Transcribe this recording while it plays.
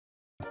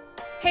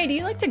Hey, do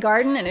you like to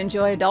garden and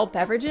enjoy adult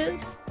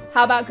beverages?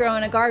 How about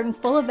growing a garden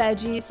full of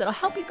veggies that'll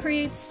help you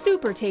create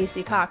super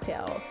tasty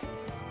cocktails?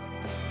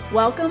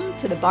 Welcome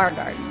to the Bar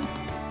Garden.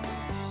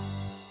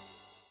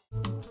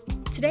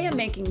 Today I'm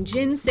making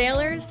gin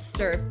sailors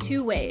served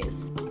two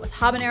ways, with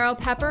habanero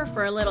pepper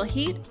for a little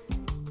heat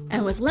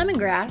and with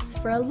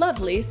lemongrass for a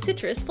lovely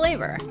citrus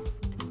flavor.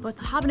 Both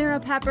the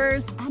habanero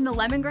peppers and the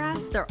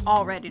lemongrass, they're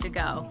all ready to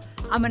go.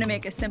 I'm gonna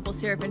make a simple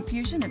syrup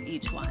infusion of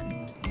each one.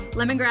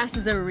 Lemongrass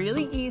is a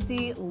really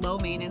easy, low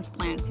maintenance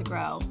plant to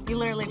grow. You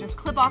literally just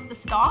clip off the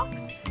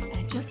stalks and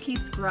it just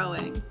keeps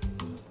growing.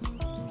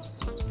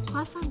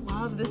 Plus, I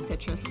love the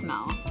citrus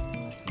smell.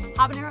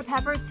 Habanero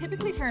peppers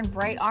typically turn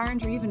bright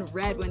orange or even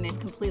red when they've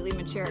completely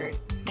matured,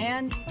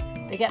 and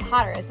they get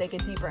hotter as they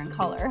get deeper in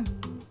color.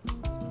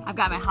 I've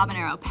got my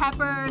habanero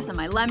peppers and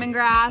my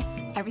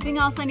lemongrass. Everything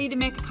else I need to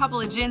make a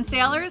couple of gin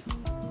sailors,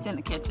 it's in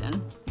the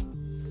kitchen.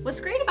 What's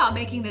great about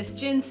making this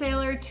gin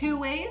sailor two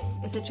ways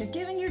is that you're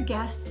giving your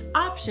guests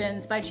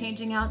options by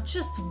changing out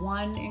just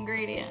one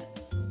ingredient.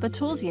 The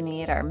tools you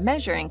need are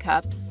measuring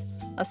cups,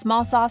 a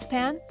small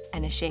saucepan,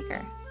 and a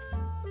shaker.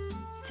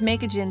 To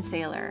make a gin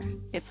sailor,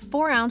 it's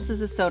 4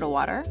 ounces of soda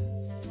water,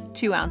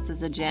 2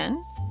 ounces of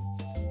gin,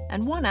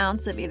 and 1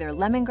 ounce of either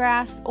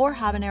lemongrass or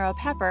habanero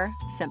pepper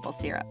simple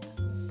syrup.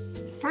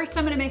 First,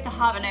 I'm gonna make the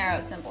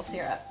habanero simple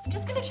syrup. I'm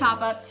just gonna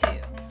chop up 2.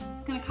 I'm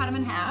just gonna cut them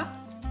in half.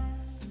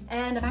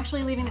 And I'm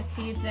actually leaving the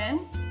seeds in.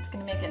 It's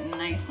gonna make it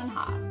nice and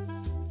hot.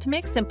 To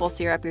make simple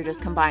syrup, you're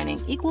just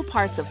combining equal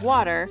parts of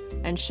water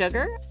and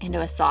sugar into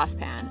a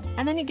saucepan,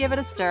 and then you give it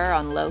a stir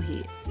on low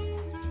heat.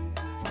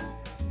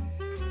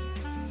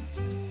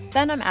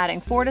 Then I'm adding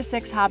 4 to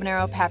 6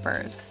 habanero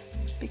peppers,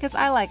 because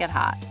I like it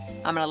hot.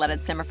 I'm gonna let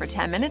it simmer for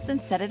 10 minutes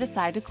and set it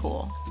aside to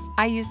cool.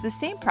 I use the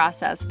same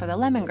process for the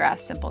lemongrass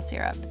simple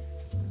syrup.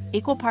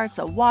 Equal parts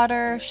of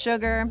water,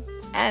 sugar,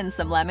 and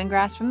some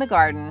lemongrass from the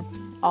garden,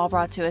 all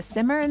brought to a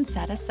simmer and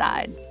set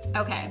aside.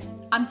 Okay,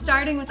 I'm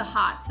starting with a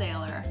hot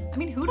sailor. I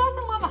mean, who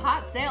doesn't love a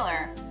hot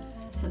sailor?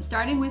 So I'm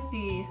starting with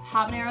the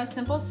habanero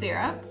simple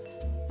syrup.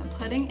 I'm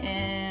putting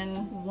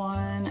in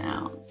 1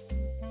 ounce.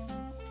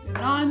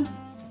 Moving on,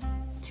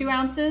 2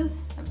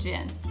 ounces of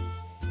gin.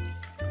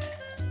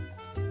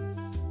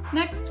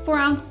 Next, 4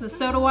 ounces of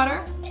soda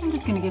water. I'm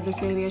just gonna give this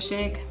baby a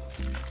shake.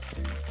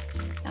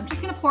 I'm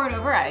just gonna pour it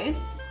over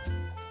ice.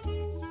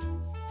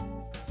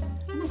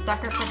 I'm a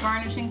sucker for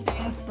garnishing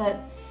things, but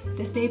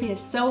this baby is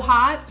so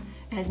hot,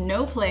 it has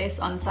no place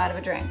on the side of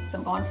a drink, so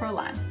I'm going for a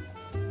lime.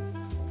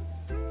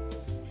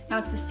 Now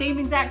it's the same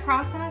exact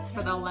process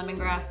for the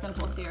lemongrass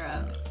simple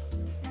syrup.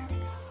 There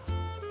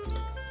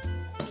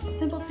we go.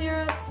 Simple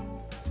syrup,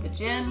 the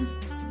gin,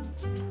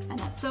 and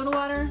that soda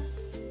water,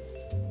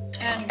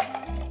 and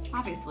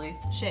obviously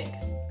shake.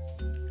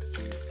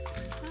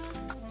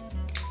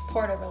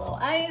 Pour it over a little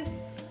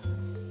ice.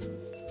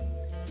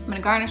 I'm gonna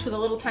garnish with a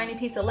little tiny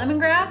piece of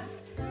lemongrass.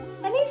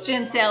 And these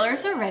gin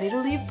sailors are ready to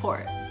leave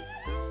port.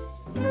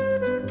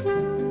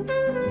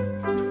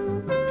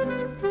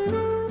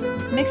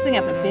 Mixing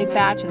up a big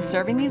batch and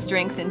serving these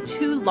drinks in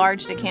 2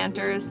 large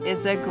decanters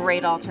is a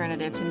great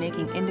alternative to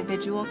making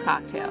individual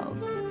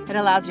cocktails. It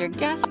allows your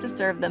guests to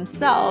serve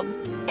themselves,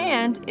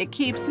 and it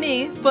keeps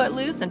me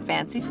footloose and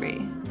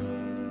fancy-free.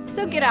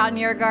 So get out in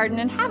your garden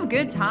and have a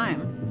good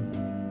time.